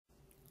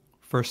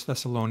1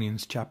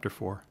 Thessalonians chapter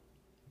 4.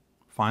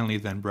 Finally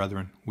then,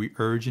 brethren, we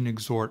urge and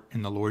exhort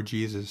in the Lord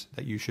Jesus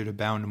that you should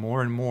abound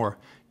more and more,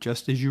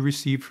 just as you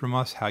received from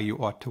us how you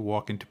ought to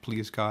walk and to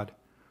please God.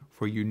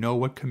 For you know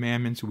what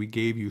commandments we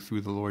gave you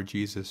through the Lord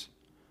Jesus.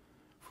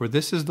 For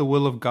this is the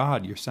will of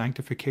God, your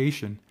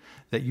sanctification,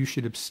 that you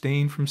should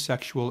abstain from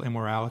sexual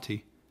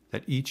immorality,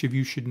 that each of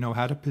you should know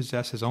how to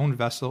possess his own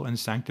vessel in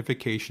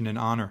sanctification and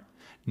honor,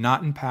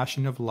 not in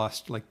passion of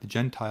lust like the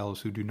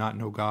Gentiles who do not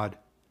know God,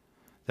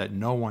 that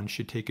no one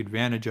should take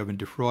advantage of and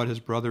defraud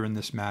his brother in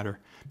this matter,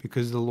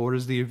 because the Lord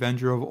is the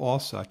avenger of all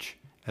such,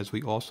 as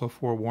we also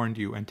forewarned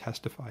you and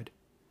testified.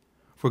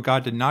 For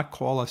God did not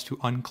call us to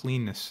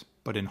uncleanness,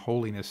 but in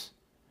holiness.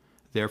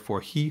 Therefore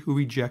he who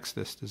rejects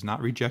this does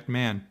not reject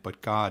man,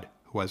 but God,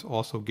 who has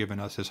also given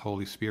us his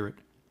Holy Spirit.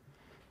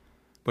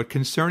 But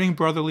concerning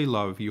brotherly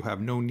love, you have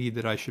no need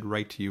that I should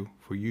write to you,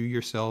 for you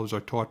yourselves are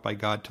taught by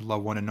God to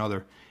love one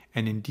another,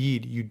 and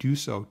indeed you do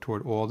so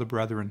toward all the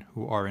brethren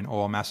who are in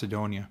all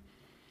Macedonia.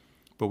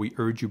 But we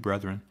urge you,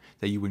 brethren,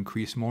 that you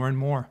increase more and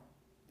more,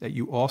 that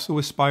you also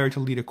aspire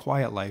to lead a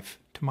quiet life,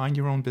 to mind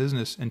your own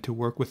business, and to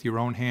work with your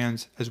own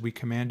hands, as we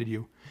commanded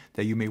you,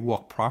 that you may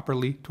walk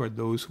properly toward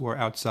those who are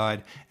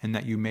outside, and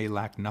that you may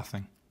lack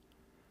nothing.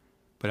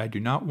 But I do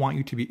not want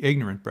you to be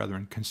ignorant,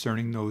 brethren,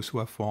 concerning those who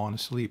have fallen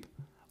asleep,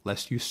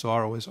 lest you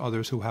sorrow as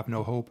others who have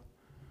no hope.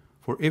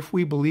 For if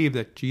we believe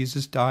that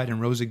Jesus died and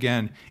rose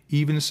again,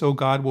 even so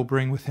God will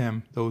bring with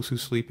him those who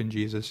sleep in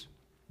Jesus.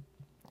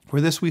 For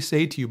this we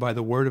say to you by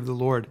the word of the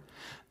Lord,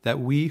 that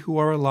we who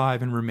are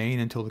alive and remain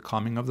until the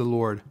coming of the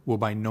Lord will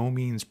by no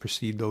means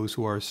precede those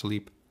who are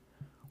asleep.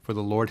 For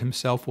the Lord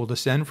himself will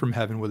descend from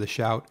heaven with a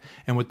shout,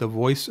 and with the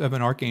voice of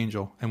an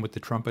archangel, and with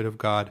the trumpet of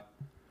God.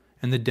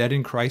 And the dead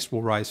in Christ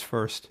will rise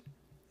first.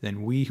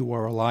 Then we who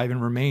are alive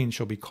and remain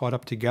shall be caught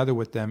up together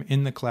with them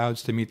in the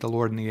clouds to meet the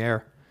Lord in the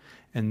air.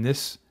 And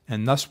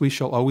thus we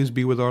shall always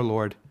be with our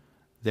Lord.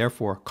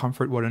 Therefore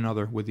comfort one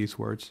another with these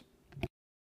words.